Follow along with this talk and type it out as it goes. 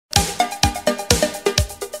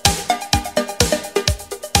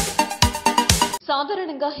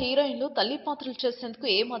సాధారణంగా హీరోయిన్లు తల్లి పాత్రలు చేసేందుకు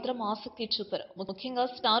ఏమాత్రం ఆసక్తి చూపరు. ముఖ్యంగా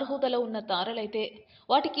స్టార్ హోదాలో ఉన్న తారలైతే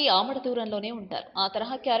వాటికి ఆమడ దూరంలోనే ఉంటారు. ఆ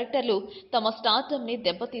తరహా క్యారెక్టర్లు తమ స్టార్డమ్ ని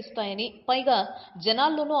దెబ్బతీస్తాయని, పైగా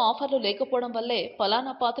జనాల్లోనూ ఆఫర్లు లేకపోవడం వల్లే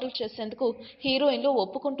ఫలానా పాత్రలు చేసేందుకు హీరోయిన్లు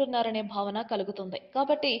ఒప్పుకుంటున్నారనే భావన కలుగుతుంది.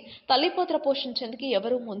 కాబట్టి తల్లి పాత్ర పోషించేందుకు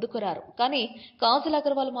ఎవరూ ముందుకు రారు. కానీ కాజల్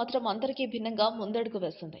అగర్వాల్ మాత్రం అందరికీ భిన్నంగా ముందడుగు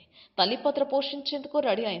వేసింది. తల్లి పాత్ర పోషించేందుకు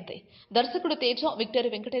రెడీ అయింది. దర్శకుడు తేజ,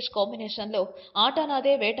 విక్టరీ వెంకటేష్ కాంబినేషన్ లో ఆట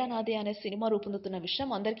నాదే వేట నాదే అనే సినిమా రూపొందుతున్న విషయం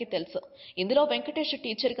అందరికీ తెలుసు. ఇందులో వెంకటేష్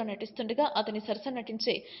టీచర్ గా నటిస్తుండగా అతని సరసన నటించే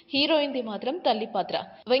హీరోయిన్ ది మాత్రం తల్లి పాత్ర.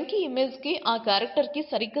 వెంకీ ఇమేజ్ కి ఆ క్యారెక్టర్ కి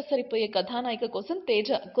సరిగ్గా సరిపోయే కథానాయిక కోసం తేజ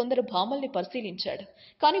కొందరు భామల్ని పరిశీలించాడు.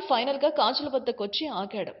 కానీ ఫైనల్ గా కాజల్ వద్దకొచ్చి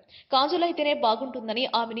ఆగాడు. కాజల్ అయితేనే బాగుంటుందని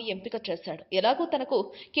ఆమెని ఎంపిక చేశాడు. ఎలాగూ తనకు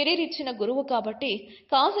కెరీర్ ఇచ్చిన గురువు కాబట్టి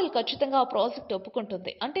కాజల్ ఖచ్చితంగా ఆ ప్రాజెక్ట్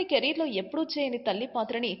ఒప్పుకుంటుంది. అంటే కెరీర్ లో ఎప్పుడూ చేయని తల్లి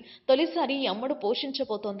పాత్రని తొలిసారి ఈ అమ్మడు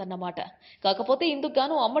పోషించబోతోందన్నమాట. కాకపోతే ఇందుకు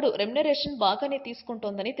గాను అమ్మడు రెమ్యునరేషన్ బాగానే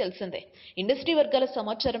తీసుకుంటోందని తెలిసిందే. ఇండస్ట్రీ వర్గాల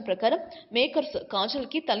సమాచారం ప్రకారం మేకర్స్ కాజల్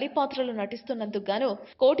కి తల్లి పాత్రలు నటిస్తున్నందుకు గాను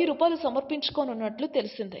 ₹1,00,00,000 సమర్పించుకోనున్నట్లు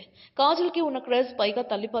తెలిసిందే. కాజల్ కి ఉన్న క్రేజ్ పైగా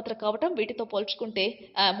తల్లి పాత్ర కావటం, వీటితో పోల్చుకుంటే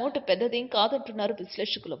ఆ అమౌంట్ పెద్దదేం కాదంటున్నారు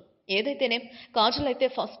విశ్లేషకులు. ఏదైతేనే కాజల్ అయితే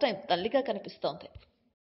ఫస్ట్ టైం తల్లిగా కనిపిస్తోంది.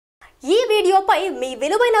 ఈ వీడియోపై మీ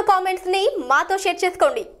విలువైన కామెంట్స్ ని మాతో షేర్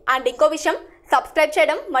చేసుకోండి. అండ్ ఇంకో విషయం, సబ్స్క్రైబ్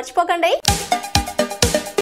చేయడం మర్చిపోకండి.